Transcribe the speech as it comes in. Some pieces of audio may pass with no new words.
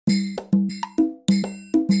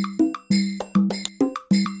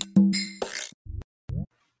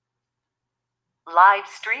Live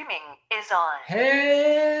streaming is on.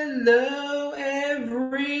 Hello,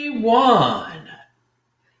 everyone.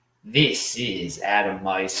 This is Adam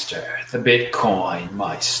Meister, the Bitcoin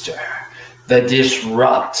Meister, the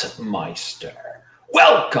Disrupt Meister.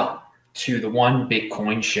 Welcome to the One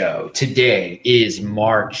Bitcoin Show. Today is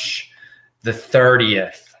March the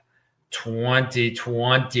 30th,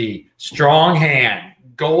 2020. Strong hand,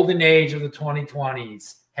 golden age of the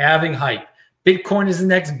 2020s, having hype. Bitcoin is the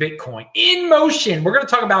next Bitcoin. In motion. We're going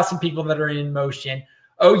to talk about some people that are in motion.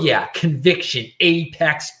 Oh, yeah. Conviction.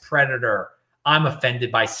 Apex predator. I'm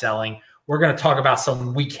offended by selling. We're going to talk about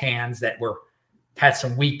some weak hands that had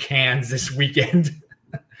some weak hands this weekend.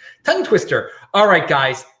 Tongue twister. All right,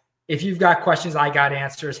 guys. If you've got questions, I got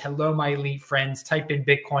answers. Hello, my elite friends. Type in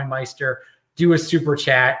Bitcoin Meister. Do a super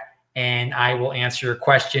chat, and I will answer your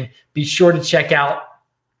question. Be sure to check out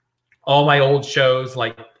all my old shows,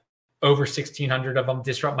 like over 1,600 of them,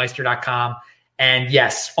 disruptmeister.com. And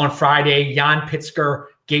yes, on Friday, Jan Pitzker,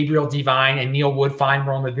 Gabriel Devine, and Neil Woodfine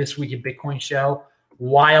were on the This Week in Bitcoin show.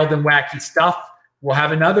 Wild and wacky stuff. We'll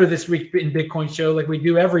have another This Week in Bitcoin show like we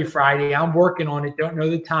do every Friday. I'm working on it. Don't know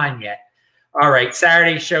the time yet. All right.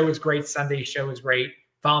 Saturday show is great. Sunday show is great.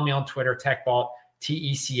 Follow me on Twitter, TechBalt,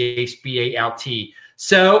 TechBalt.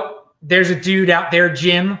 So there's a dude out there,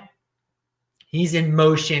 Jim. He's in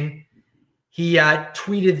motion. He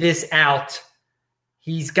tweeted this out.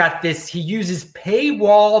 He's got this. He uses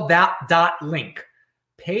paywall.link.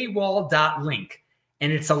 Paywall.link.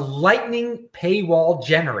 And it's a Lightning paywall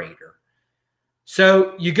generator.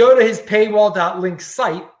 So you go to his paywall.link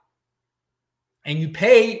site and you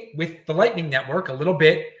pay with the Lightning Network a little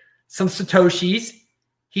bit, some Satoshis.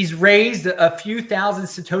 He's raised a few thousand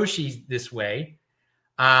Satoshis this way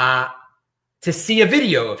to see a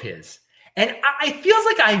video of his. And it feels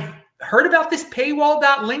like I've heard about this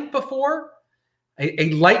paywall.link before. A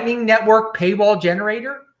Lightning Network paywall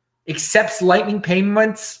generator accepts Lightning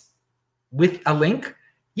payments with a link.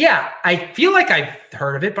 Yeah, I feel like I've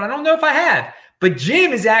heard of it, but I don't know if I have. But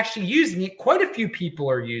Jim is actually using it. Quite a few people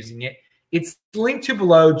are using it. It's linked to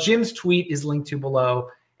below. Jim's tweet is linked to below,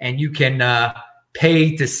 and you can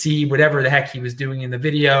pay to see whatever the heck he was doing in the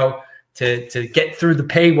video to get through the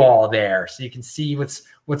paywall there, so you can see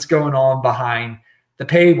what's going on behind the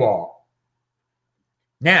paywall.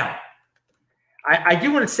 Now, I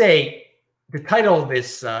do want to say the title of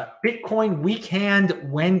this Bitcoin Weekend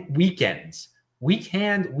Weekends.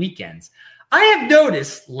 Weekend Weekends. I have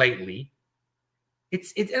noticed lately,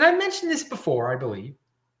 and I mentioned this before, I believe.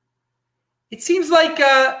 It seems like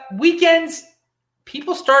weekends,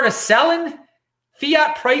 people start selling,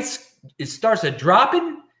 fiat price starts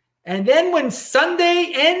dropping, and then when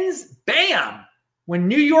Sunday ends, bam! When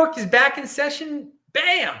New York is back in session,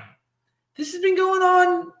 bam! This has been going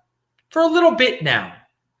on for a little bit now.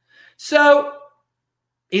 So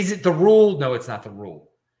is it the rule? No, it's not the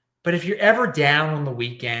rule. But if you're ever down on the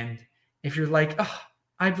weekend, if you're like, oh,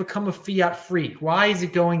 I've become a fiat freak. Why is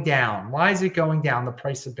it going down? Why is it going down, the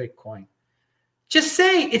price of Bitcoin? Just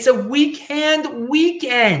say it's a weekend.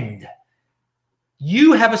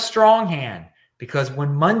 You have a strong hand, because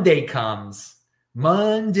when Monday comes,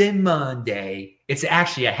 Monday, it's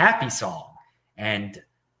actually a happy song. And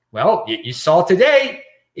well, you saw today,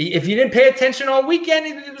 if you didn't pay attention all weekend,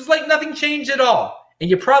 it was like nothing changed at all. And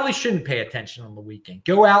you probably shouldn't pay attention on the weekend.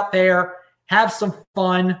 Go out there, have some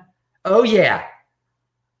fun. Oh, yeah.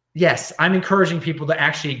 Yes, I'm encouraging people to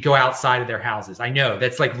actually go outside of their houses. I know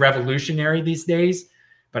that's like revolutionary these days,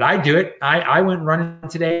 but I do it. I went running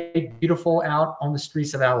today, beautiful out on the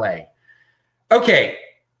streets of LA. Okay,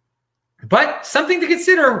 but something to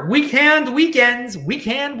consider, weekends.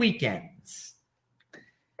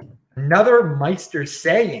 Another Meister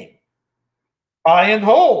saying, buy and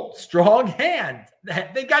hold, strong hand.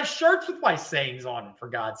 They got shirts with my sayings on them, for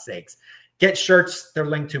God's sakes. Get shirts, they're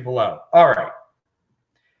linked to below. All right.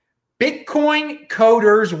 Bitcoin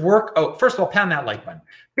coders work. Oh, first of all, pound that like button.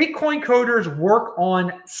 Bitcoin coders work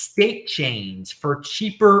on Statechains for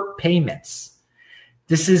cheaper payments.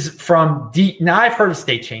 This is from Now, I've heard of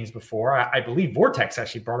Statechains before. I believe Vortex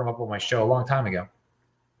actually brought them up on my show a long time ago.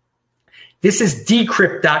 This is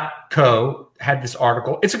decrypt.co, had this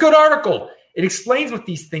article. It's a good article. It explains what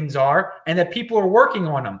these things are and that people are working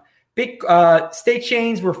on them.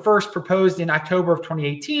 Statechains were first proposed in October of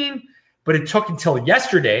 2018, but it took until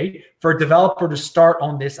yesterday for a developer to start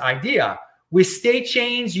on this idea. With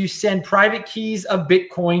Statechains, you send private keys of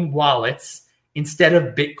Bitcoin wallets instead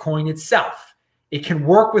of Bitcoin itself. It can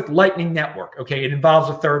work with Lightning Network. Okay, it involves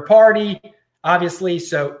a third party, obviously,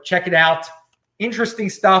 so check it out. Interesting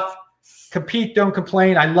stuff. Compete, don't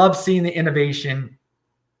complain. I love seeing the innovation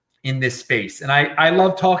in this space. And I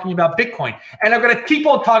love talking about Bitcoin. And I'm going to keep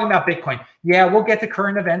on talking about Bitcoin. Yeah, we'll get to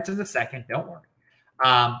current events in a second. Don't worry.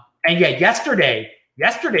 And yeah, yesterday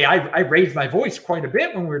I raised my voice quite a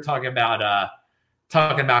bit when we were talking about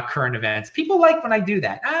current events. People like when I do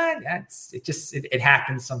that. It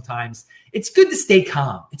happens sometimes. It's good to stay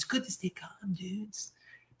calm. It's good to stay calm, dudes.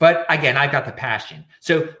 But again, I've got the passion.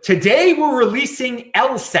 So today we're releasing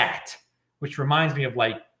LSAT, which reminds me of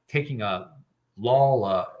like taking a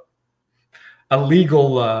law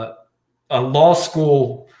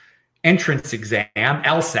school entrance exam,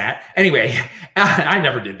 LSAT. Anyway, I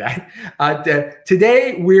never did that.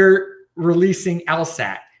 Today we're releasing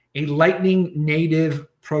LSAT, a Lightning native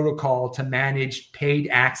protocol to manage paid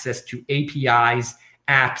access to APIs,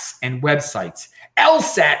 apps, and websites.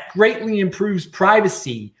 LSAT greatly improves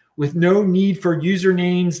privacy with no need for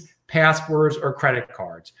usernames, passwords, or credit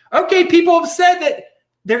cards. Okay, people have said that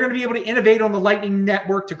they're going to be able to innovate on the Lightning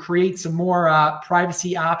Network to create some more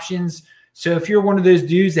privacy options. So if you're one of those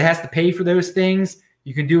dudes that has to pay for those things,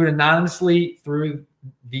 you can do it anonymously through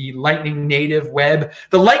the Lightning native web.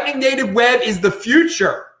 The Lightning native web is the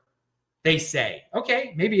future, they say.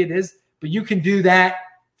 Okay, maybe it is, but you can do that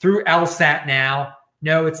through LSAT now.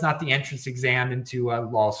 No, it's not the entrance exam into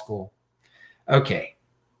law school. Okay.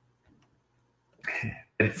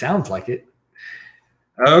 It sounds like it.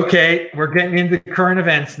 Okay, we're getting into current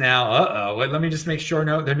events now. Uh-oh. Let me just make sure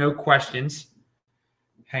there are no questions.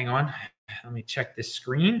 Hang on. Let me check this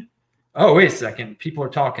screen. Oh, wait a second. People are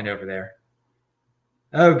talking over there.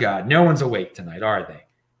 Oh, God. No one's awake tonight, are they?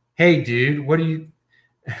 Hey, dude, what do you...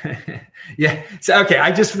 Yeah. So, okay,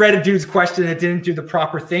 I just read a dude's question that didn't do the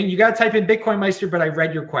proper thing. You got to type in Bitcoin Meister, but I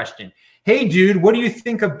read your question. Hey, dude, what do you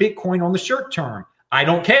think of Bitcoin on the short term? I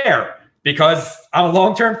don't care because I'm a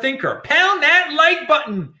long-term thinker. Pound that like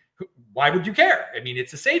button. Why would you care? I mean,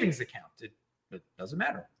 it's a savings account. It doesn't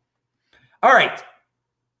matter. All right.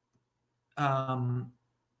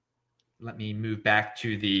 Let me move back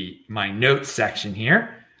to my notes section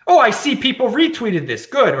here. Oh, I see people retweeted this.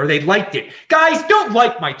 Good. Or they liked it. Guys, don't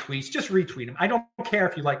like my tweets. Just retweet them. I don't care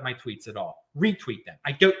if you like my tweets at all. Retweet them.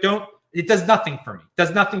 I don't. It does nothing for me. It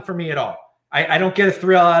does nothing for me at all. I don't get a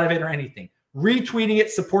thrill out of it or anything. Retweeting it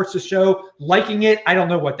supports the show. Liking it, I don't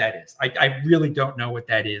know what that is. I really don't know what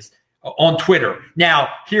that is on Twitter. Now,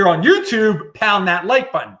 here on YouTube, pound that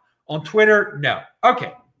like button. On Twitter, no.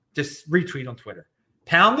 Okay. Just retweet on Twitter.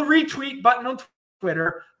 Pound the retweet button on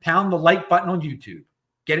Twitter. Pound the like button on YouTube.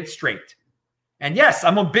 Get it straight. And yes,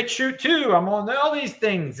 I'm on BitChute too. I'm on all these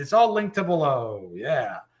things. It's all linked to below.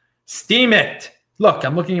 Yeah. Steam it. Look,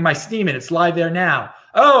 I'm looking at my Steam it. It's live there now.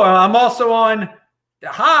 Oh, I'm also on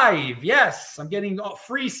Hive. Yes, I'm getting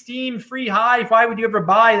free Steam, free Hive. Why would you ever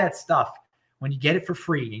buy that stuff when you get it for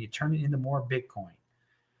free and you turn it into more Bitcoin?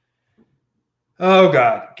 Oh,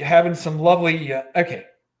 God. Having some lovely... okay.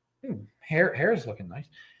 Hair is looking nice.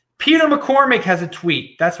 Peter McCormick has a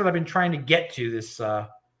tweet. That's what I've been trying to get to this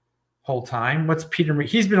whole time. What's Peter?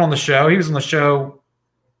 He's been on the show. He was on the show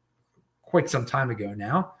quite some time ago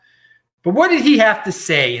now. But what did he have to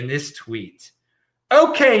say in this tweet?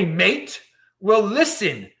 Okay, mate. Well,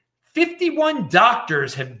 listen. 51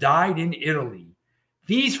 doctors have died in Italy.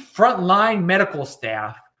 These frontline medical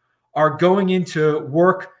staff are going into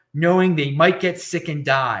work knowing they might get sick and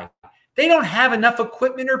die. They don't have enough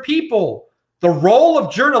equipment or people. The role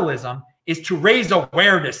of journalism is to raise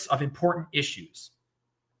awareness of important issues.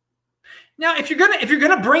 Now, if you're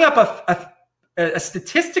gonna bring up a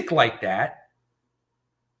statistic like that,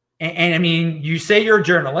 and I mean, you say you're a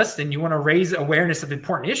journalist and you want to raise awareness of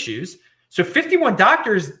important issues. So 51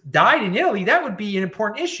 doctors died in Italy. That would be an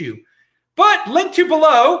important issue. But linked to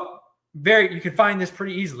below, you can find this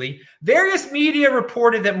pretty easily. Various media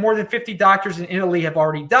reported that more than 50 doctors in Italy have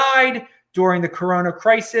already died during the corona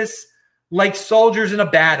crisis, like soldiers in a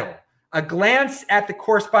battle. A glance at the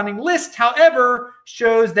corresponding list, however,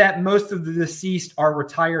 shows that most of the deceased are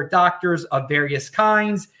retired doctors of various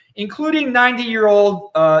kinds, including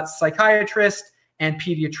 90-year-old psychiatrists and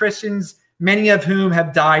pediatricians, many of whom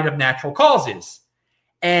have died of natural causes.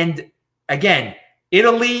 And again,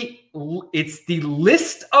 Italy, it's the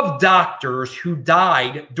list of doctors who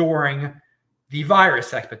died during the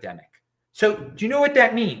virus epidemic. So do you know what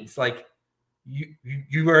that means? Like,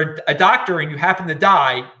 you were a doctor and you happen to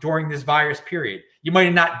die during this virus period. You might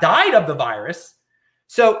have not died of the virus.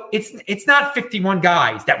 So it's not 51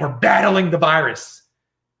 guys that were battling the virus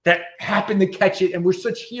that happened to catch it and were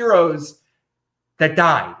such heroes that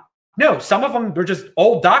died. No, some of them were just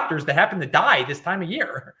old doctors that happened to die this time of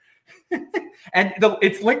year. And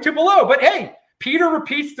it's linked to below. But hey, Peter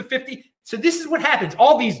repeats the 50. So this is what happens.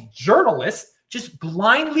 All these journalists just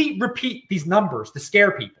blindly repeat these numbers to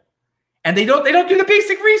scare people. And they don't do the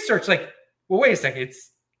basic research. Like, well, wait a second.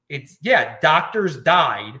 It's doctors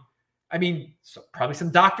died. I mean, probably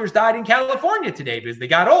some doctors died in California today because they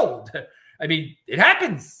got old. I mean, it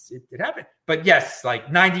happens. It happened. But yes, like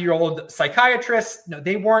 90-year-old psychiatrists, no,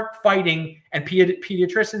 they weren't fighting, and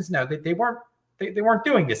pediatricians, no, they weren't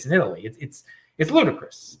doing this in Italy. It's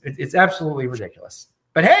ludicrous. It's absolutely ridiculous.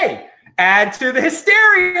 But hey, add to the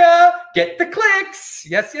hysteria. Get the clicks.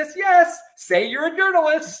 Yes. Say you're a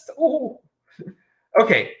journalist. Ooh.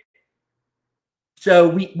 Okay. So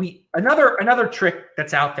we another trick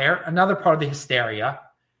that's out there, another part of the hysteria.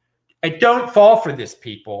 And don't fall for this,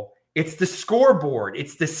 people. It's the scoreboard.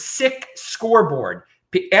 It's the sick scoreboard.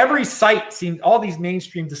 Every site seems, all these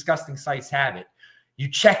mainstream disgusting sites have it. You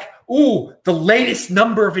check, the latest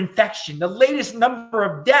number of infection, the latest number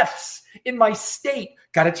of deaths in my state.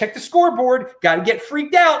 Got to check the scoreboard. Got to get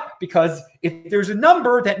freaked out, because if there's a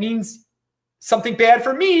number, that means something bad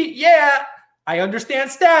for me. Yeah, I understand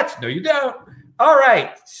stats. No, you don't. All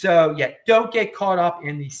right. So, don't get caught up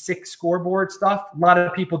in the sick scoreboard stuff. A lot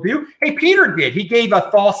of people do. Hey, Peter did. He gave a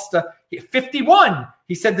false 51.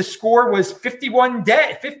 He said the score was 51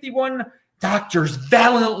 dead. 51 doctors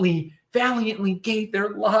valiantly gave their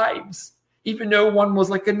lives, even though one was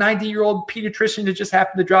like a 90-year-old pediatrician that just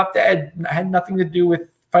happened to drop dead. It had nothing to do with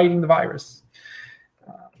fighting the virus.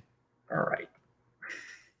 All right.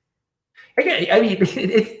 Again, I mean,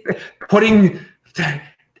 it's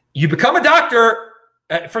you become a doctor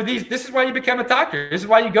for these. This is why you become a doctor. This is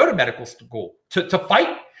why you go to medical school, to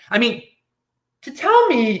fight. I mean, to tell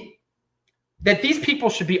me that these people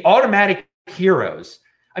should be automatic heroes.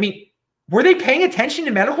 I mean, were they paying attention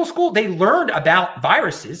in medical school? They learned about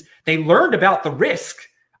viruses. They learned about the risk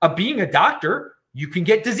of being a doctor. You can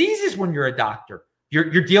get diseases when you're a doctor.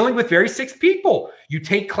 You're dealing with very sick people. You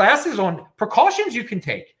take classes on precautions you can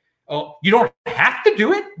take. Oh, you don't have to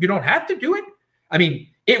do it. You don't have to do it. I mean,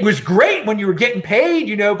 it was great when you were getting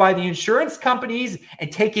paid, by the insurance companies and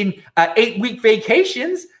taking 8-week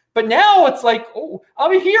vacations. But now it's like, oh,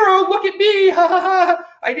 I'm a hero. Look at me. Ha, ha, ha.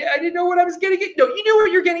 I didn't know what I was getting into. No, you knew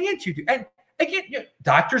what you're getting into. And again,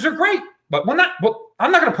 doctors are great, but I'm not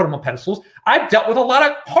going to put them on pedestals. I've dealt with a lot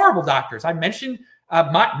of horrible doctors. I mentioned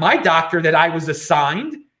my doctor that I was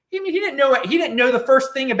assigned. I mean, he didn't know the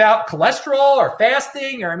first thing about cholesterol or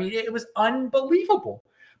fasting, it was unbelievable.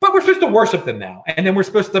 But we're supposed to worship them now. And then we're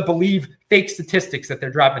supposed to believe fake statistics that they're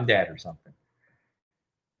dropping dead or something.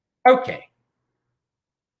 Okay.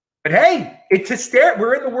 But hey, it's hysteria.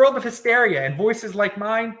 We're in the world of hysteria, and voices like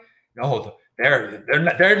mine, no,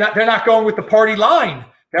 they're not going with the party line.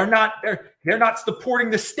 They're not supporting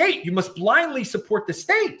the state. You must blindly support the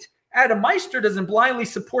state. Adam Meister doesn't blindly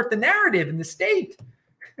support the narrative in the state.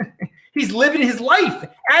 He's living his life.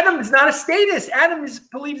 Adam is not a statist. Adam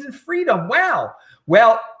believes in freedom. Wow.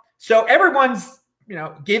 Well, so everyone's,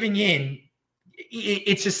 giving in.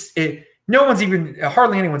 It's just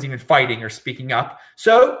hardly anyone's even fighting or speaking up.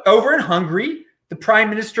 So over in Hungary, the Prime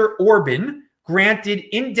Minister Orban granted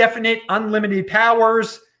indefinite, unlimited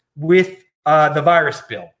powers with the virus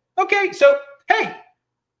bill. Okay, so hey,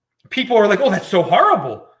 people are like, oh, that's so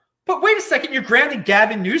horrible. But wait a second, you're granting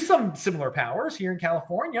Gavin Newsom similar powers here in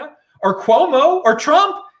California, or Cuomo, or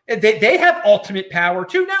Trump. They have ultimate power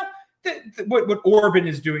too. Now, what Orban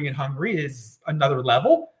is doing in Hungary is another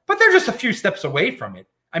level, but they're just a few steps away from it.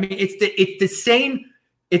 I mean, it's the same.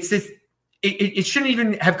 It shouldn't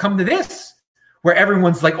even have come to this, where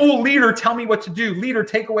everyone's like, "Oh, leader, tell me what to do. Leader,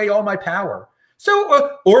 take away all my power."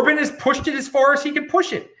 So Orban has pushed it as far as he can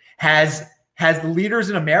push it. Has the leaders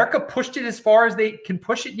in America pushed it as far as they can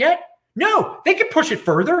push it yet? No, they can push it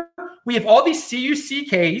further. We have all these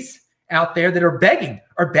CUCKs out there that are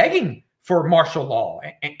begging for martial law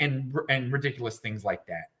and ridiculous things like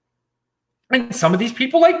that. And some of these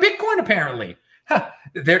people like Bitcoin, apparently.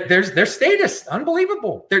 They're statists.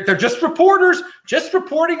 Unbelievable. They're just reporters, just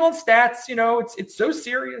reporting on stats. It's so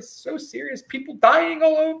serious. People dying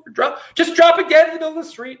all over. Just dropping dead in the middle of the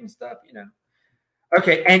street and stuff.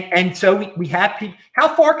 Okay, and so we have people.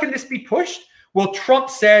 How far can this be pushed? Well, Trump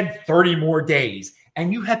said 30 more days,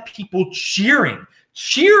 and you have people cheering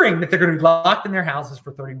that they're going to be locked in their houses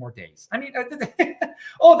for 30 more days. I mean,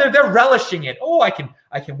 they're relishing it. Oh, I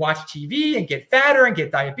can watch TV and get fatter and get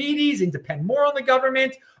diabetes and depend more on the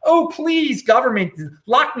government. Oh, please, government,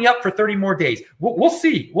 lock me up for 30 more days. We'll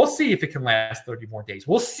see. We'll see if it can last 30 more days.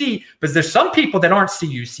 We'll see, because there's some people that aren't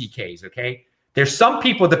CUCKs, okay? There's some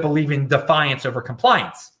people that believe in defiance over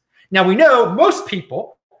compliance. Now, we know most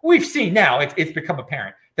people, we've seen now, it's become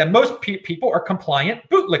apparent, that most people are compliant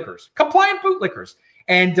bootlickers.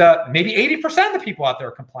 And maybe 80% of the people out there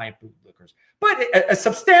are compliant bootlickers. But a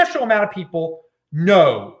substantial amount of people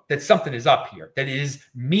know that something is up here, that it is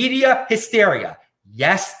media hysteria.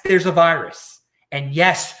 Yes, there's a virus. And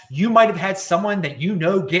yes, you might have had someone that you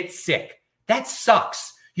know get sick. That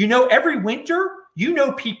sucks. You know, every winter, you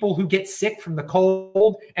know people who get sick from the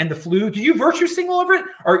cold and the flu. Do you virtue signal over it?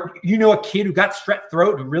 Or you know a kid who got strep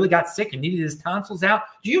throat, who really got sick and needed his tonsils out?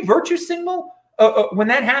 Do you virtue signal when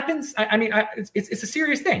that happens? It's a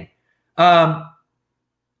serious thing.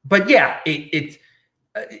 But yeah,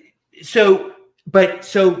 so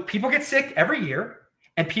people get sick every year,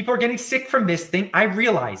 and people are getting sick from this thing. I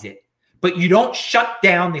realize it, but you don't shut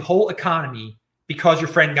down the whole economy because your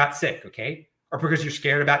friend got sick, okay? Or because you're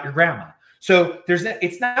scared about your grandma. So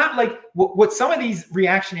it's not like what some of these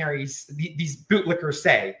reactionaries, these bootlickers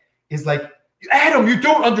say is like, Adam, you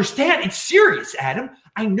don't understand. It's serious, Adam.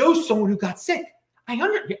 I know someone who got sick.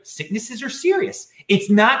 Sicknesses are serious. It's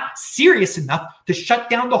not serious enough to shut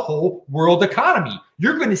down the whole world economy.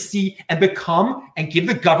 You're going to see and become and give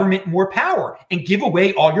the government more power and give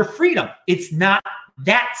away all your freedom. It's not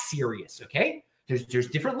that serious, okay? There's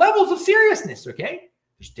different levels of seriousness, okay?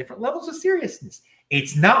 There's different levels of seriousness.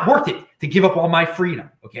 It's not worth it to give up all my freedom,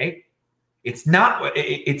 okay? It's not.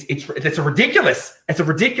 It's a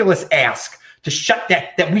ridiculous ask to shut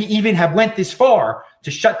that we even have went this far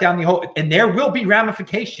to shut down the whole. And there will be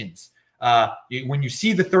ramifications when you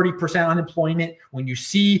see the 30% unemployment, when you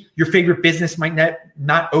see your favorite business might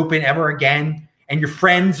not open ever again, and your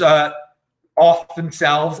friends off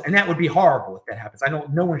themselves, and that would be horrible if that happens.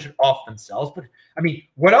 No one should off themselves, but I mean,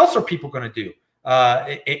 what else are people going to do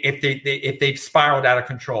if they've spiraled out of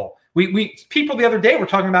control? We people the other day were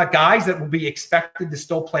talking about guys that will be expected to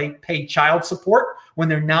still pay child support when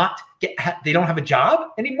they don't have a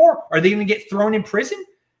job anymore. Are they going to get thrown in prison?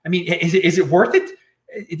 I mean, is it worth it?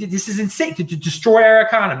 This is insane to destroy our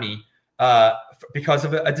economy because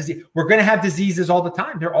of a disease. We're going to have diseases all the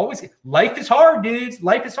time. Life is hard, dudes.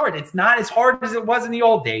 Life is hard. It's not as hard as it was in the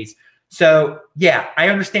old days. So yeah, I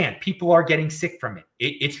understand people are getting sick from it.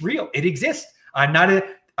 It's real. It exists. I'm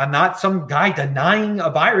not some guy denying a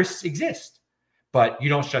virus exists, but you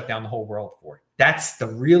don't shut down the whole world for it. That's the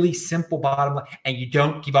really simple bottom line. And you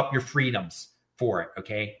don't give up your freedoms for it.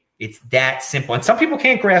 Okay. It's that simple. And some people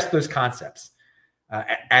can't grasp those concepts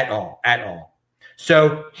at all.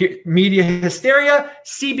 So here, media hysteria,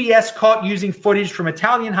 CBS caught using footage from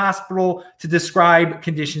Italian hospital to describe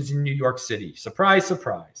conditions in New York City. Surprise,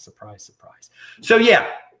 surprise, surprise, surprise. So yeah,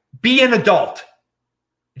 be an adult.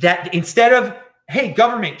 That instead of, hey,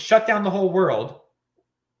 government, shut down the whole world,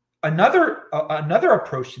 another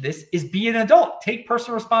approach to this is be an adult, take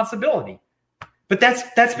personal responsibility. But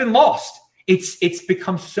that's been lost. It's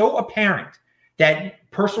become so apparent that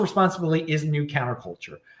personal responsibility is a new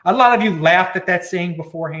counterculture. A lot of you laughed at that saying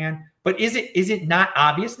beforehand, but is it not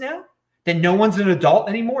obvious now that no one's an adult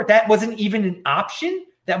anymore? That wasn't even an option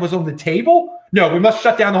that was on the table. No, we must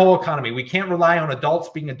shut down the whole economy. We can't rely on adults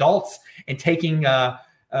being adults and taking care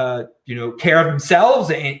of themselves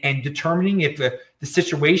and determining if the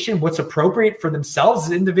situation, what's appropriate for themselves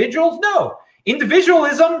as individuals. No,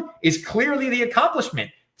 individualism is clearly the accomplishment.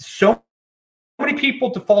 So many people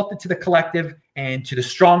defaulted to the collective and to the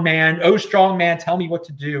strong man. Oh, strong man, tell me what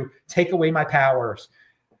to do. Take away my powers.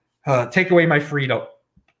 Take away my freedom.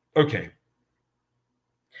 Okay.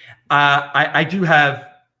 I do have.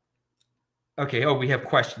 Okay. Oh, we have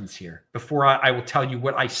questions here. Before I will tell you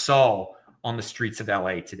what I saw on the streets of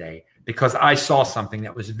LA today, because I saw something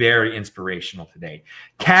that was very inspirational today.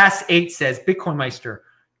 Cass8 says, Bitcoin Meister,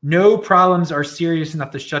 no problems are serious enough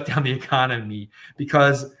to shut down the economy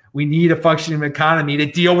because we need a functioning economy to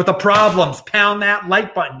deal with the problems. Pound that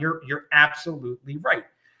like button. You're absolutely right.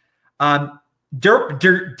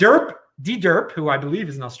 Derp, who I believe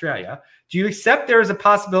is in Australia, do you accept there is a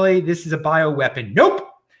possibility this is a bioweapon? Nope.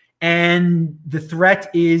 And the threat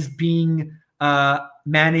is being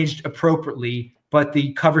managed appropriately, but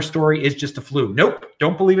the cover story is just a flu. Nope.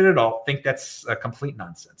 Don't believe it at all. Think that's complete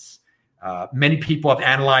nonsense. Many people have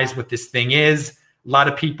analyzed what this thing is. A lot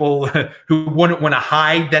of people who wouldn't want to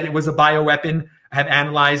hide that it was a bioweapon have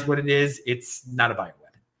analyzed what it is. It's not a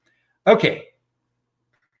bioweapon. Okay.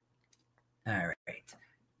 All right.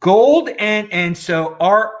 Gold and so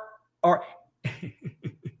our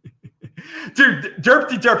dude,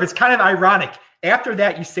 derp, it's kind of ironic. After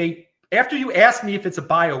that, you say, after you ask me if it's a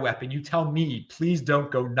bioweapon, you tell me, please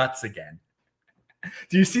don't go nuts again.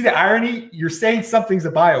 Do you see the irony? You're saying something's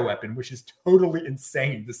a bioweapon, which is totally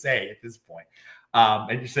insane to say at this point.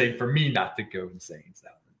 And you're saying for me not to go insane. So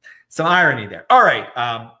some irony there. All right.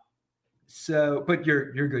 But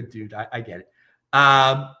you're good, dude. I get it.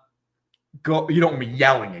 You don't want me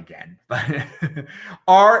yelling again. But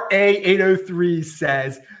RA803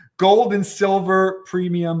 says, gold and silver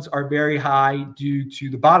premiums are very high due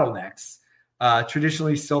to the bottlenecks.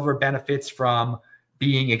 Traditionally, silver benefits from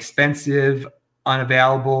being expensive,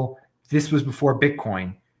 unavailable. This was before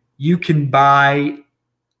Bitcoin. You can buy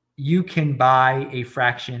a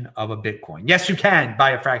fraction of a Bitcoin. Yes, you can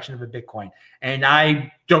buy a fraction of a Bitcoin. And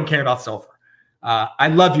I don't care about silver. I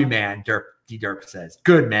love you, man. D-Derp says,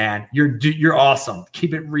 good, man. You're awesome.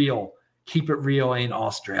 Keep it real. Keep it real in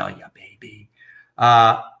Australia, baby.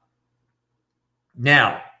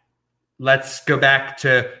 Now, let's go back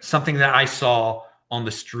to something that I saw on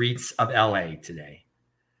the streets of LA today.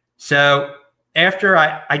 So after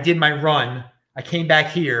I did my run, I came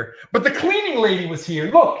back here, but the cleaning lady was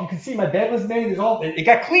here. Look, you can see my bed was made. It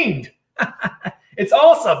got cleaned. It's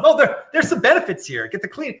awesome. No, there's some benefits here. Get the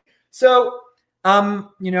clean. So,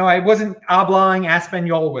 I wasn't hablaing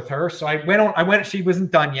Espanol with her. So I went, she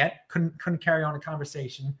wasn't done yet. Couldn't carry on a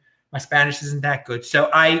conversation. My Spanish isn't that good. So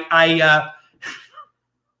I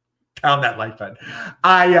found that light button.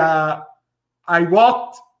 I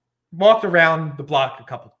walked around the block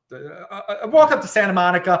I walked up to Santa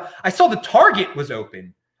Monica. I saw the Target was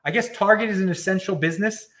open. I guess Target is an essential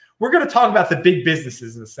business. We're going to talk about the big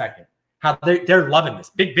businesses in a second, how they're loving this.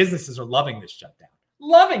 Big businesses are loving this shutdown.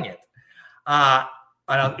 Loving it.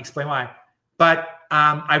 I'll explain why. But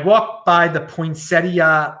I walked by the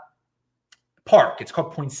Poinsettia Park. It's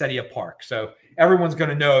called Poinsettia Park. So everyone's going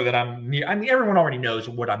to know that I'm near. I mean, everyone already knows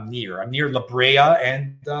what I'm near. I'm near La Brea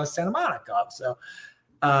and Santa Monica. So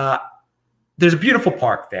there's a beautiful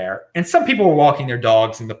park there. And some people were walking their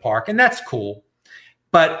dogs in the park, and that's cool.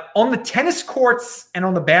 But on the tennis courts and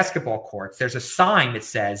on the basketball courts, there's a sign that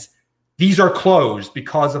says, these are closed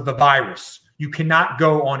because of the virus. You cannot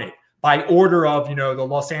go on it by order of, the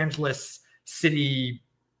Los Angeles City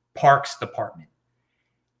Parks Department.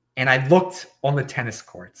 And I looked on the tennis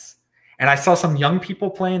courts and I saw some young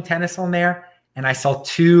people playing tennis on there. And I saw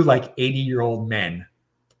two 80-year-old men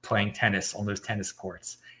playing tennis on those tennis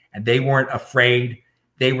courts. And they weren't afraid.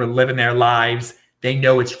 They were living their lives. They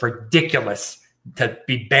know it's ridiculous to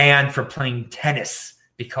be banned from playing tennis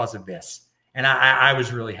because of this. And I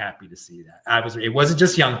was really happy to see that. It wasn't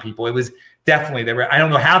just young people. It was definitely, I don't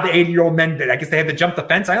know how the 80-year-old men did. I guess they had to jump the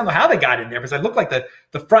fence. I don't know how they got in there because it looked like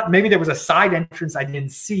the front, maybe there was a side entrance I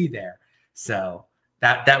didn't see there. So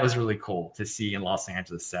that was really cool to see in Los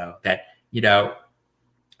Angeles. So that,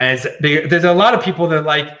 there's a lot of people that are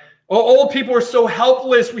like, oh, old people are so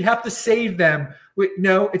helpless. We have to save them.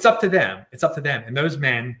 No, it's up to them. It's up to them. And those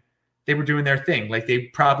men, they were doing their thing like they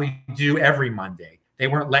probably do every Monday. They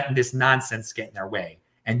weren't letting this nonsense get in their way.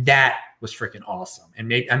 And that was freaking awesome.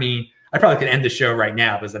 And I probably could end the show right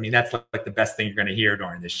now because, that's like the best thing you're going to hear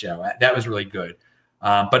during this show. That was really good.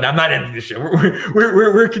 But I'm not ending the show.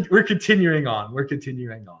 We're continuing on. We're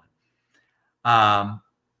continuing on.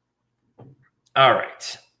 All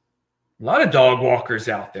right. A lot of dog walkers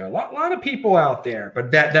out there. A lot of people out there. But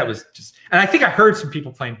that was just, and I think I heard some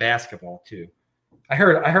people playing basketball too. I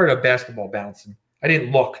heard a basketball bouncing. I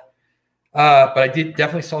didn't look. But I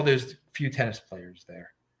definitely saw those few tennis players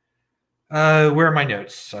there. Where are my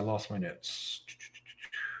notes? I lost my notes.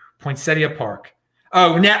 Poinsettia Park.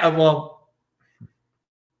 Oh, never mind.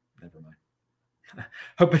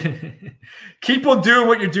 Keep on doing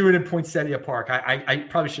what you're doing in Poinsettia Park. I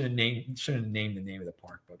probably shouldn't have named the name of the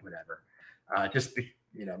park, but whatever.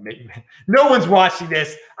 No one's watching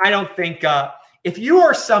this. I don't think if you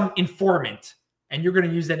are some informant and you're going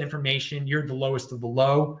to use that information, you're the lowest of the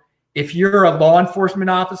low. If you're a law enforcement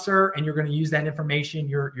officer and you're going to use that information,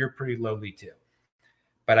 you're pretty lowly too.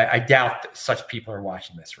 But I doubt that such people are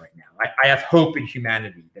watching this right now. I have hope in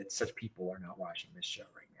humanity that such people are not watching this show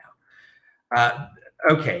right now.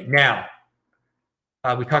 Okay, now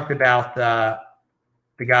we talked about the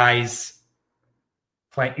guys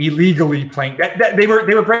illegally playing. That they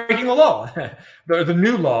were breaking the law, the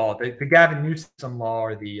new law, the Gavin Newsom law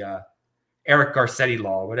or the Eric Garcetti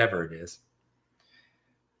law, whatever it is.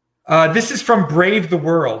 This is from Brave the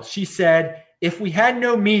World. She said, if we had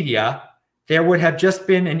no media, there would have just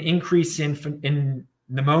been an increase in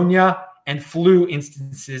pneumonia and flu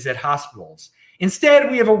instances at hospitals. Instead,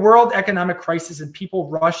 we have a world economic crisis and people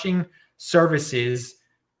rushing services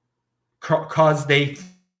because they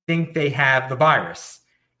think they have the virus.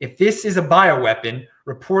 If this is a bioweapon,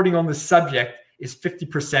 reporting on the subject is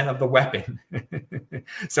 50% of the weapon.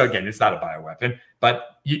 So again, it's not a bioweapon,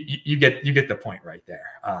 but you get the point right there.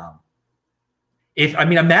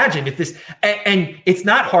 Imagine if this, and it's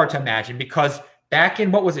not hard to imagine because back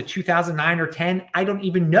in, 2009 or 10, I don't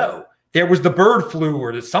even know. There was the bird flu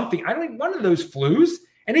or something. I don't even, one of those flus,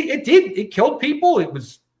 and it killed people. It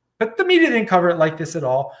was But the media didn't cover it like this at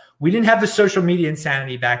all. We didn't have the social media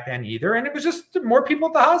insanity back then either. And it was just more people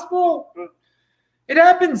at the hospital. It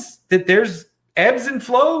happens that there's ebbs and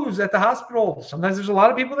flows at the hospital. Sometimes there's a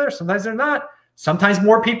lot of people there. Sometimes they're not. Sometimes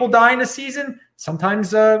more people die in a season.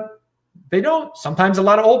 Sometimes they don't. Sometimes a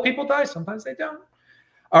lot of old people die. Sometimes they don't.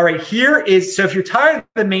 All right, so if you're tired of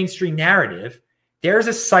the mainstream narrative, there's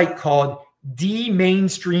a site called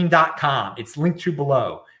dmainstream.com. It's linked to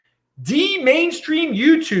below. Dmainstream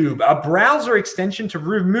YouTube, a browser extension to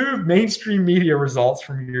remove mainstream media results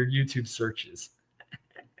from your YouTube searches.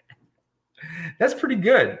 That's pretty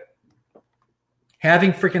good.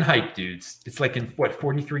 Having freaking hype, dudes. It's like in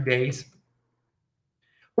 43 days?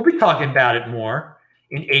 We'll be talking about it more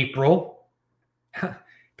in April.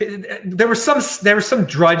 There was some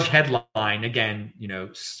drudge headline again,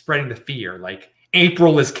 spreading the fear like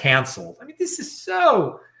April is canceled. I mean, this is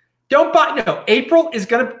so don't buy. No, April is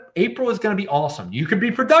gonna be awesome. You could be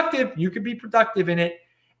productive. You could be productive in it,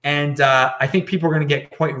 and I think people are gonna get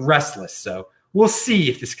quite restless. So we'll see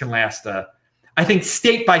if this can last. I think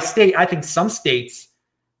state by state. I think some states,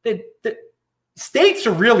 the states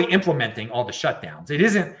are really implementing all the shutdowns. It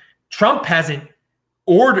isn't Trump hasn't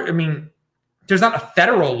ordered. I mean, there's not a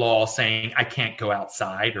federal law saying I can't go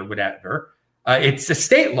outside or whatever. It's a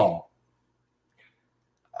state law.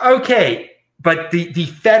 Okay, but the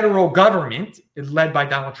federal government, led by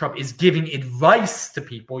Donald Trump, is giving advice to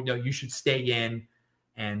people. You should stay in,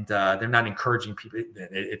 and they're not encouraging people.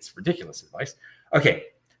 It's ridiculous advice. Okay,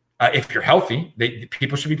 if you're healthy,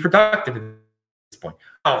 people should be productive at this point.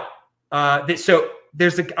 So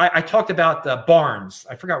there's I talked about Barnes.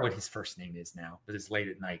 I forgot what his first name is now, but it's late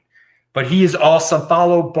at night. But he is awesome.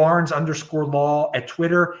 Follow Barnes_law at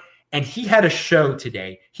Twitter. And he had a show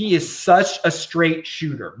today. He is such a straight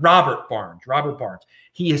shooter. Robert Barnes.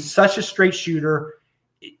 He is such a straight shooter.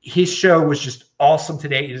 His show was just awesome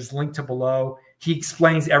today. It is linked to below. He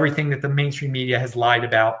explains everything that the mainstream media has lied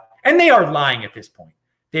about. And they are lying at this point.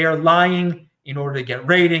 They are lying in order to get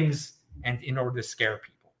ratings and in order to scare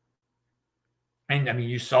people. And I mean,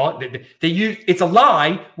 you saw it. It's a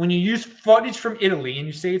lie when you use footage from Italy and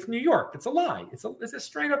you say it's New York. It's a lie. It's a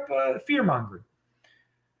straight up fear mongering.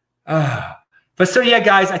 But so yeah,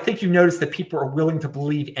 guys, I think you noticed that people are willing to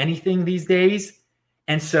believe anything these days.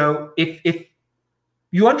 And so if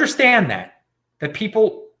you understand that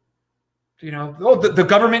people, the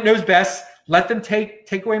government knows best, let them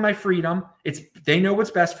take away my freedom. They know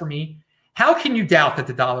what's best for me. How can you doubt that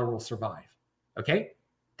the dollar will survive? Okay.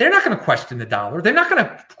 They're not going to question the dollar. They're not going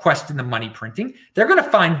to question the money printing. They're going to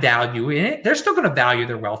find value in it. They're still going to value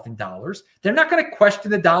their wealth in dollars. They're not going to question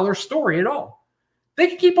the dollar story at all. They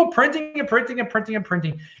can keep on printing and printing and printing and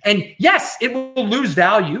printing. And yes, it will lose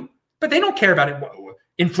value, but they don't care about it.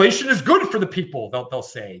 Inflation is good for the people, they'll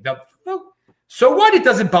say. So what? It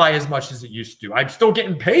doesn't buy as much as it used to. I'm still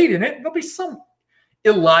getting paid in it. There'll be some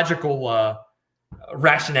illogical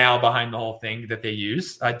rationale behind the whole thing that they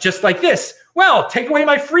use. Just like this. Well, take away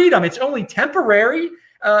my freedom. It's only temporary.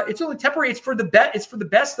 It's for the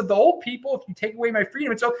best of the old people. If you take away my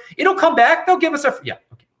freedom, and so it'll come back. They'll give us okay.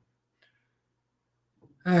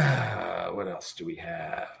 What else do we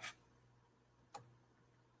have?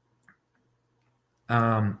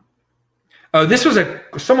 This was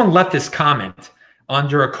someone left this comment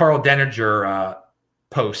under a Carl Denninger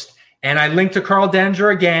post, and I linked to Carl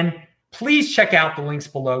Denninger again. Please check out the links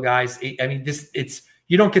below, guys.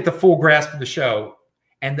 You don't get the full grasp of the show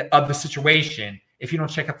and of the situation if you don't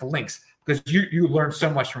check out the links, because you learn so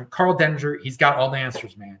much from Carl Denninger. He's got all the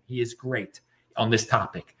answers, man. He is great on this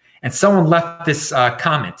topic. And someone left this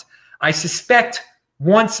comment. I suspect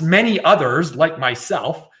once many others, like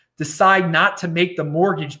myself, decide not to make the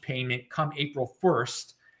mortgage payment come April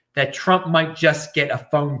 1st, that Trump might just get a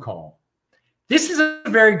phone call. This is a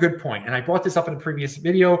very good point, and I brought this up in a previous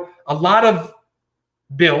video. A lot of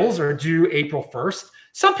bills are due April 1st.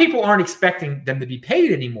 Some people aren't expecting them to be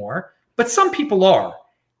paid anymore, but some people are.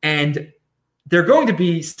 And there are going to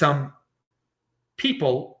be some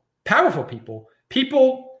people, powerful people,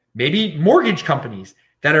 maybe mortgage companies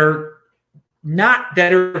that are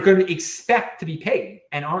going to expect to be paid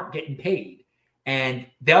and aren't getting paid. And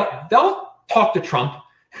they'll talk to Trump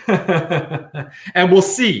and we'll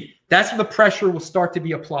see. That's when the pressure will start to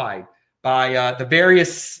be applied by the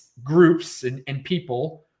various groups and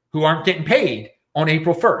people who aren't getting paid on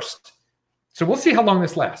April 1st. So we'll see how long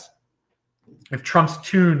this lasts. If Trump's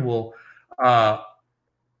tune will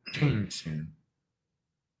change soon.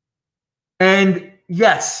 And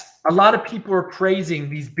yes, a lot of people are praising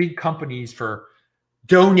these big companies for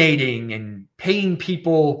donating and paying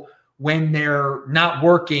people when they're not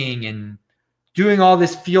working and doing all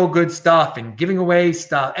this feel good stuff and giving away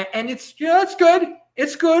stuff. And it's, it's good.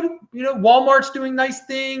 It's good. Walmart's doing nice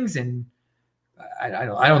things. And I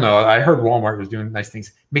don't know. I heard Walmart was doing nice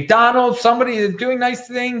things. McDonald's, somebody is doing nice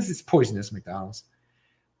things. It's poisonous, McDonald's.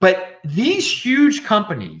 But these huge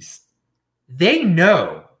companies, they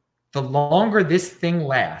know the longer this thing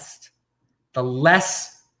lasts, the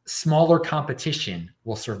less smaller competition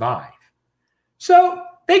will survive. So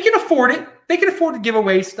they can afford it. They can afford to give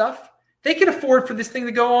away stuff. They can afford for this thing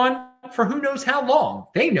to go on for who knows how long.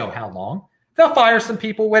 They know how long. They'll fire some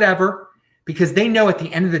people, whatever, because they know at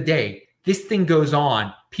the end of the day, this thing goes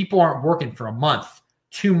on. People aren't working for a month,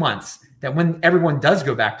 2 months, that when everyone does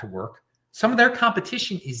go back to work, some of their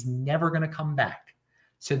competition is never going to come back.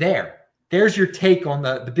 So there's your take on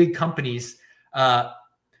the big companies. So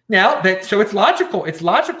it's logical. It's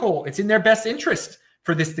logical. It's in their best interest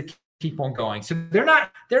for this to keep on going. So they're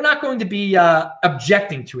not going to be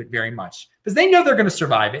objecting to it very much because they know they're going to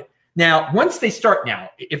survive it. Now, once they start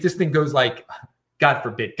if this thing goes like, God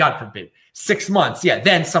forbid, 6 months,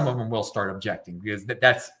 then some of them will start objecting because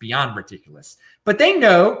that's beyond ridiculous. But they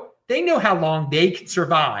know how long they can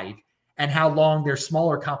survive and how long their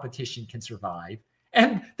smaller competition can survive.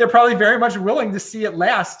 And they're probably very much willing to see it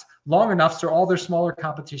last long enough so all their smaller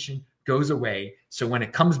competition goes away. So when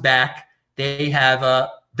it comes back, they'll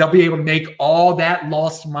be able to make all that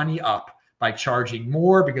lost money up by charging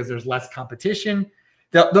more because there's less competition.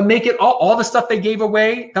 They'll make it all the stuff they gave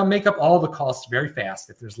away. They'll make up all the costs very fast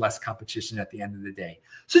if there's less competition at the end of the day.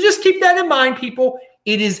 So just keep that in mind, people.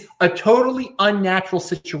 It is a totally unnatural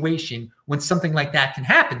situation when something like that can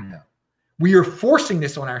happen, though. We are forcing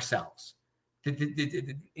this on ourselves.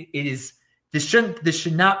 This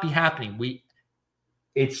should not be happening.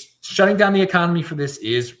 It's shutting down the economy for this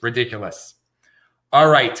is ridiculous. All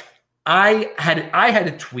right. I had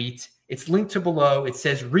a tweet. It's linked to below. It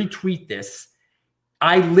says retweet this.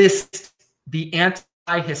 I list the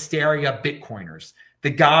anti-hysteria Bitcoiners, the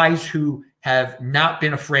guys who have not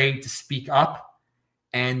been afraid to speak up.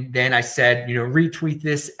 And then I said, retweet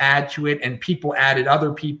this, add to it. And people added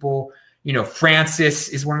other people. Francis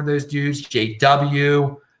is one of those dudes.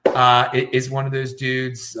 JW is one of those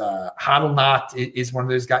dudes. Hodlnot is one of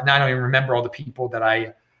those guys. Now I don't even remember all the people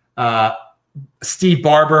that Steve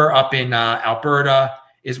Barber up in Alberta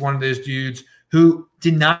is one of those dudes who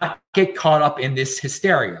did not get caught up in this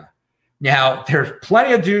hysteria. Now, there's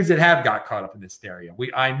plenty of dudes that have got caught up in this hysteria.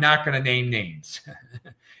 I'm not going to name names.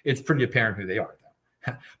 It's pretty apparent who they are,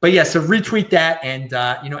 though. But yeah, so retweet that and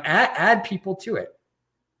add people to it.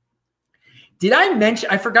 Did I mention?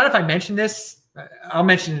 I forgot if I mentioned this. I'll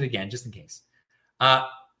mention it again just in case.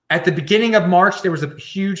 At the beginning of March, there was a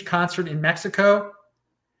huge concert in Mexico,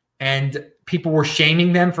 and people were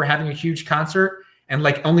shaming them for having a huge concert. And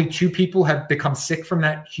like only 2 people have become sick from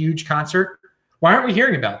that huge concert. Why aren't we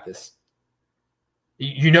hearing about this?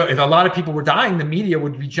 If a lot of people were dying, the media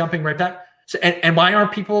would be jumping right back. So, and why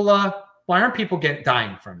aren't people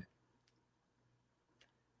dying from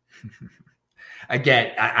it?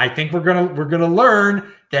 Again, I think we're gonna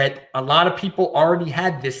learn that a lot of people already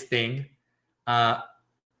had this thing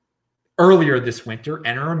earlier this winter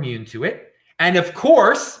and are immune to it. And of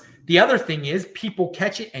course, the other thing is people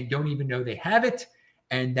catch it and don't even know they have it.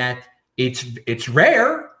 And that it's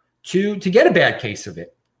rare to get a bad case of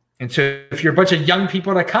it. And so if you're a bunch of young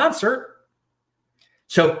people at a concert,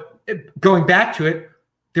 so going back to it,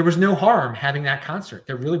 there was no harm having that concert.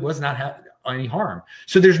 There really was not any harm.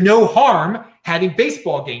 So there's no harm having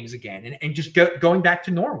baseball games again and just going back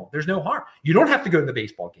to normal. There's no harm. You don't have to go to the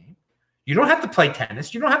baseball game. You don't have to play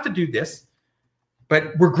tennis. You don't have to do this.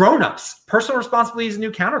 But we're grown-ups. Personal responsibility is a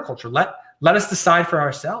new counterculture. Let us decide for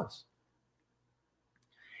ourselves.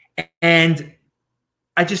 And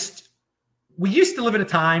we used to live in a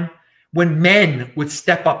time when men would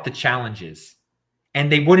step up to challenges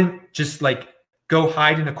and they wouldn't just like go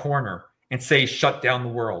hide in a corner and say, shut down the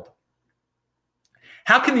world.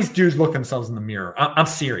 How can these dudes look themselves in the mirror? I'm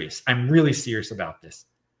serious. I'm really serious about this.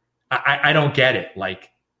 I don't get it. Like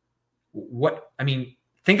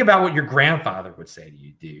think about what your grandfather would say to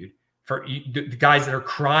you, dude, for the guys that are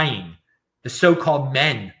crying, the so-called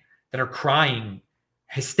men that are crying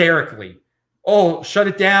hysterically. Oh, shut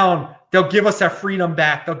it down. They'll give us our freedom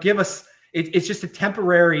back. They'll give us, it's just a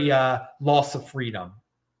temporary loss of freedom.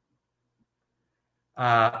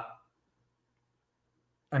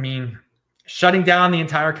 Shutting down the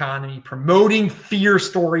entire economy, promoting fear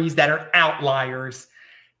stories that are outliers,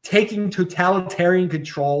 taking totalitarian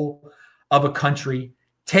control of a country,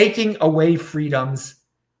 taking away freedoms,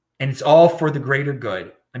 and it's all for the greater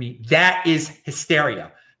good. That is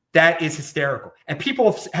hysteria. that is hysterical. And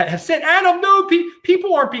people have said, Adam, no,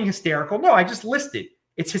 people aren't being hysterical. No, I just listed.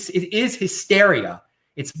 It is hysteria.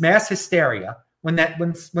 It's mass hysteria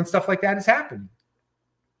when stuff like that is happening.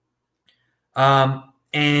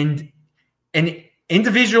 And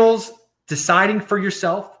individuals deciding for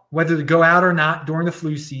yourself whether to go out or not during the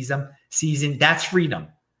flu season, that's freedom.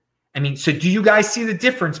 I mean, so do you guys see the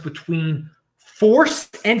difference between force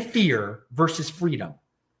and fear versus freedom?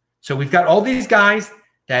 So we've got all these guys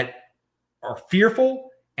that are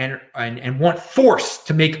fearful and want force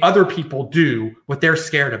to make other people do what they're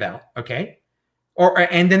scared about, okay?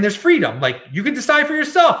 And then there's freedom. Like, you can decide for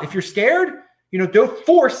yourself. If you're scared, don't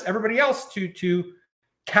force everybody else to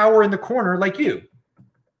cower in the corner like you.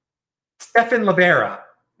 Stefan Lavera,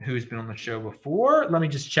 who's been on the show before. Let me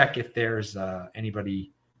just check if there's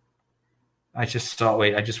anybody. I just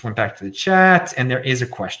went back to the chat, and there is a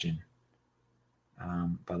question.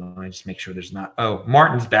 But let me just make sure there's not. Oh,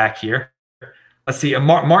 Martin's back here. Let's see.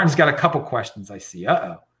 Martin's got a couple questions, I see.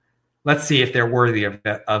 Let's see if they're worthy of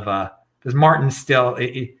because Martin's still.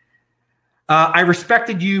 I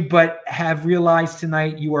respected you, but have realized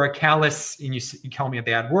tonight you are a callous, and you call me a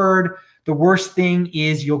bad word. The worst thing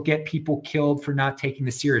is you'll get people killed for not taking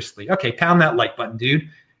this seriously. Okay, pound that like button, dude.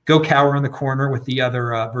 Go cower in the corner with the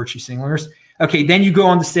other virtue signalers. Okay, then you go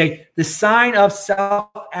on to say, the sign of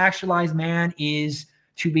self-actualized man is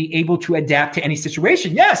to be able to adapt to any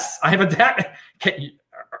situation. Yes, I have adapted.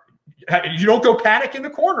 You don't go panic in the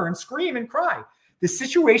corner and scream and cry. The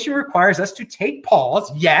situation requires us to take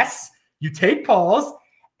pause. Yes, you take pause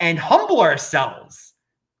and humble ourselves.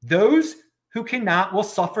 Those who cannot will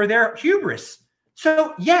suffer their hubris.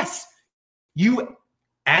 So yes, you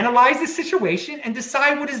analyze the situation and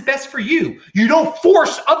decide what is best for you. You don't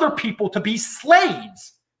force other people to be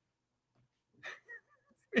slaves.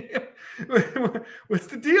 What's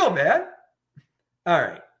the deal, man? All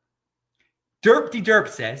right. Derpty Derp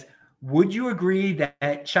says, would you agree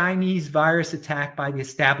that Chinese virus attack by the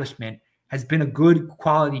establishment has been a good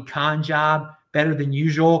quality con job, better than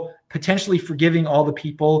usual, potentially forgiving all the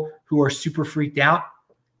people who are super freaked out?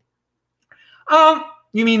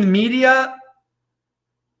 You mean the media?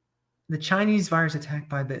 The Chinese virus attack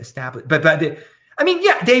by the establishment,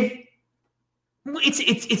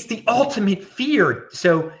 it's the ultimate fear.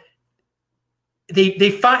 So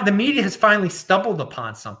the media has finally stumbled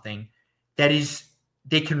upon something that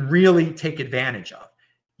they can really take advantage of.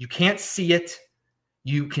 You can't see it.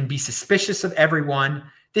 You can be suspicious of everyone.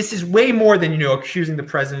 This is way more than, accusing the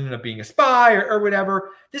president of being a spy or whatever.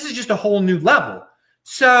 This is just a whole new level.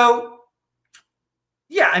 So,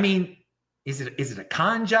 yeah, is it a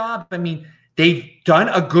con job? They've done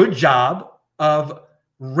a good job of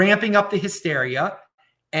ramping up the hysteria,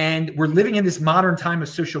 and we're living in this modern time of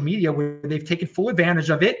social media where they've taken full advantage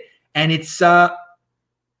of it, and it's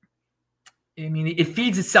it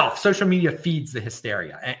feeds itself. Social media feeds the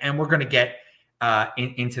hysteria, and we're going to get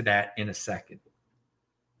into that in a second.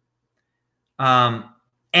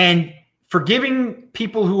 And forgiving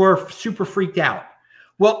people who are super freaked out.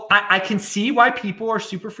 Well, I can see why people are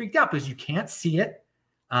super freaked out because you can't see it.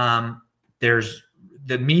 There's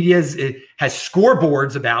the media has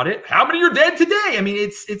scoreboards about it. How many are dead today?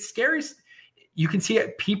 It's scary. You can see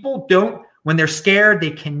it. People don't, when they're scared,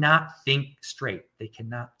 they cannot think straight. They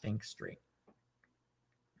cannot think straight.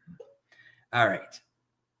 All right.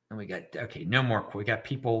 And we got, okay, no more. We got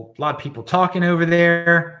a lot of people talking over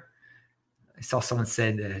there. I saw someone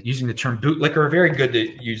said using the term bootlicker. Very good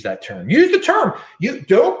to use that term. Use the term. You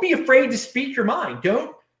don't be afraid to speak your mind.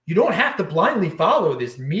 You don't have to blindly follow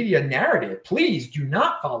this media narrative. Please do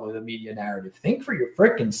not follow the media narrative. Think for your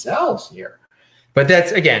freaking selves here. But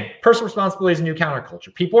that's, again, personal responsibility is a new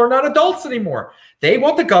counterculture. People are not adults anymore. They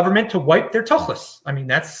want the government to wipe their tuchlis.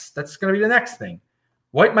 That's going to be the next thing.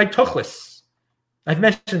 Wipe my tuchlis. I've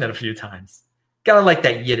mentioned that a few times. Gotta like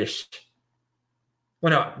that Yiddish.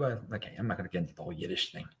 Okay, I'm not going to get into the whole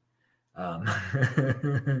Yiddish thing.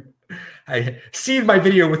 I see my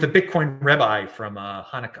video with the Bitcoin Rebbe from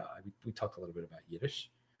Hanukkah. We talked a little bit about Yiddish.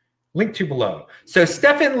 Link to below. So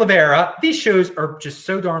Stefan Lavera, these shows are just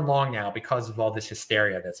so darn long now because of all this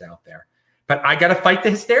hysteria that's out there. But I got to fight the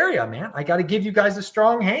hysteria, man. I got to give you guys a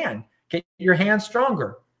strong hand. Get your hand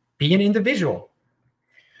stronger. Be an individual.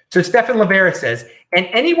 So Stefan Lavera says, and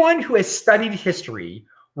anyone who has studied history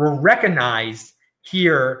will recognize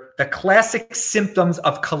here the classic symptoms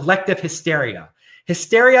of collective hysteria.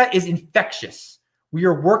 Hysteria is infectious. We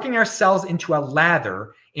are working ourselves into a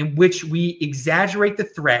lather in which we exaggerate the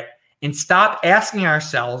threat and stop asking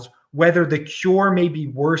ourselves whether the cure may be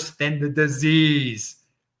worse than the disease.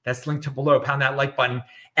 That's linked to below. Pound that like button.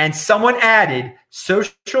 And someone added,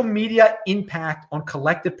 social media impact on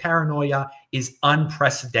collective paranoia is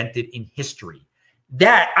unprecedented in history.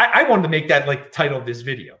 That I wanted to make that like the title of this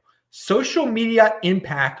video. Social media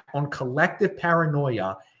impact on collective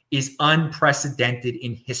paranoia is unprecedented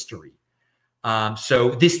in history.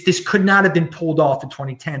 So this could not have been pulled off in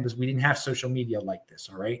 2010 because we didn't have social media like this.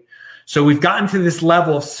 All right. So we've gotten to this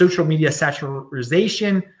level of social media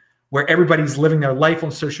saturation where everybody's living their life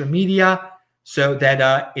on social media, so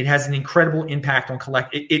that it has an incredible impact on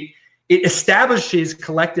it establishes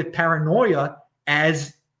collective paranoia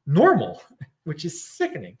as normal, which is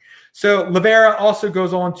sickening. So Levera also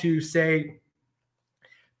goes on to say,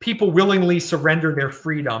 people willingly surrender their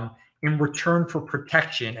freedom in return for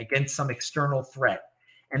protection against some external threat.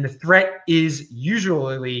 And the threat is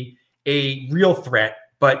usually a real threat,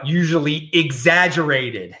 but usually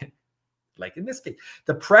exaggerated. Like in this case,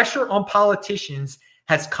 the pressure on politicians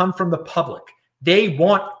has come from the public. They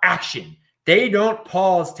want action. They don't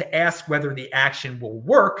pause to ask whether the action will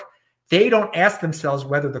work. They don't ask themselves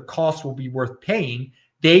whether the cost will be worth paying.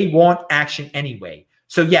 They want action anyway.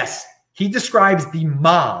 So yes, he describes the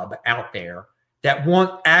mob out there that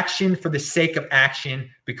want action for the sake of action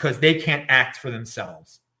because they can't act for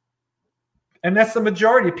themselves. And that's the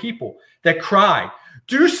majority of people that cry,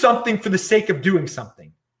 do something for the sake of doing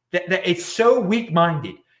something. That it's so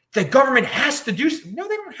weak-minded. The government has to do something. No,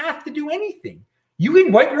 they don't have to do anything. You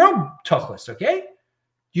can wipe your own tuchlis, okay?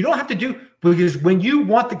 You don't have to do, because when you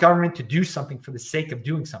want the government to do something for the sake of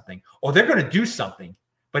doing something, or they're going to do something,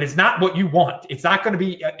 but it's not what you want. It's not going to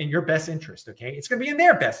be in your best interest, okay? It's going to be in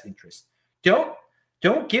their best interest. Don't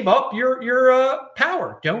give up your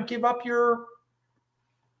power. Don't give up your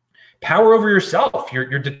power over yourself,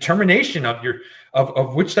 your determination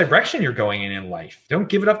of which direction you're going in life. Don't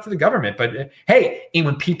give it up to the government. But hey, and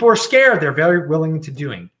when people are scared, they're very willing to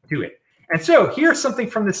do it. And so here's something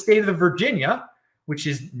from the state of Virginia, which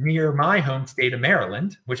is near my home state of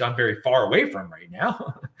Maryland, which I'm very far away from right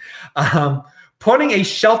now. Putting a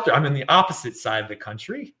shelter, I'm in the opposite side of the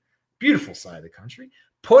country, beautiful side of the country.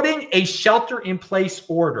 Putting a shelter in place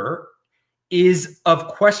order is of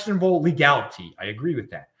questionable legality. I agree with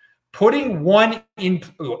that. Putting one in,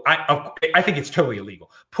 I think it's totally illegal.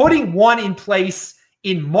 Putting one in place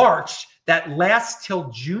in March that lasts till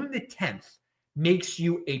June the 10th makes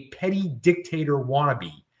you a petty dictator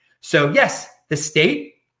wannabe. So yes, the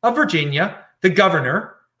state of Virginia, the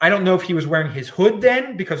governor, I don't know if he was wearing his hood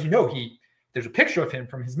then, because there's a picture of him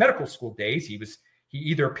from his medical school days. He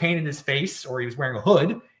either painted his face or he was wearing a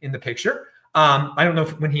hood in the picture. I don't know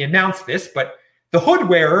when he announced this, but the hood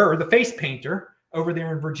wearer or the face painter over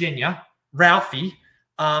there in Virginia, Ralphie,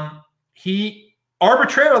 he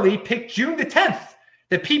arbitrarily picked June the 10th.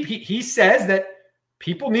 He says that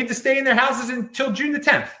people need to stay in their houses until June the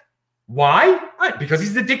 10th. Why? Because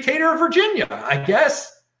he's the dictator of Virginia, I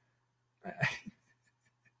guess.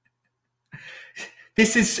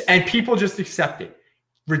 And people just accept it.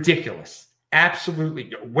 Ridiculous.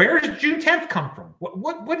 Absolutely. Where does June 10th come from?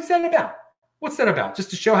 What is that about? What's that about? Just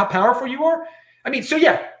to show how powerful you are? I mean, so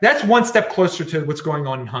yeah, that's one step closer to what's going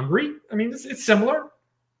on in Hungary. I mean, it's similar.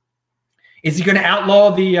 Is he going to outlaw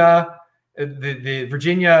the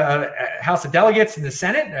Virginia House of Delegates and the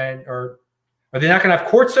Senate, or are they not going to have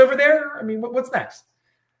courts over there? I mean, what's next?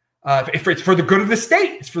 If it's for the good of the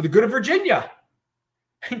state, it's for the good of Virginia.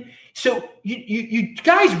 So you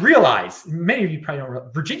guys realize, many of you probably don't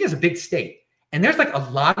realize, Virginia is a big state, and there's like a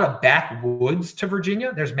lot of backwoods to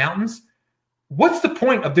Virginia. There's mountains. What's the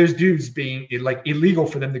point of those dudes being like illegal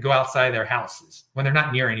for them to go outside their houses when they're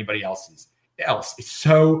not near anybody else? It's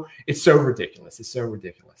so ridiculous. It's so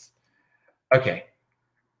ridiculous. Okay.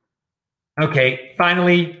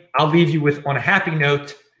 Finally, I'll leave you on a happy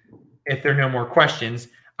note. If there are no more questions,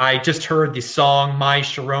 I just heard the song "My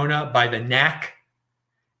Sharona" by the Knack,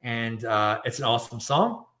 and it's an awesome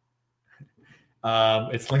song.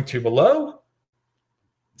 It's linked to below,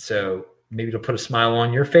 so maybe it'll put a smile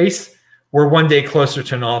on your face. We're one day closer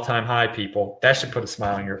to an all-time high, people. That should put a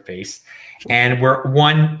smile on your face. And we're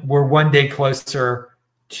one day closer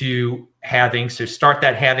to halving. So start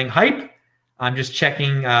that halving hype. I'm just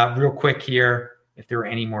checking real quick here if there were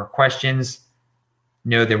any more questions.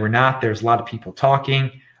 No, there were not. There's a lot of people talking.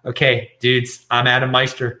 Okay, dudes, I'm Adam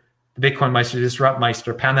Meister, the Bitcoin Meister, Disrupt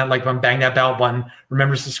Meister. Pound that like button, bang that bell button.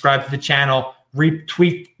 Remember to subscribe to the channel.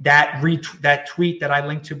 Retweet that tweet that I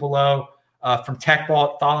linked to below. From Tech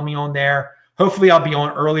Vault, follow me on there. Hopefully I'll be on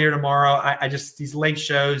earlier tomorrow. I just, these late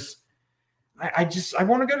shows, I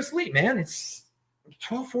want to go to sleep, man. It's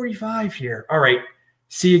 12:45 here. All right.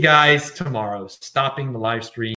 See you guys tomorrow. Stopping the live stream.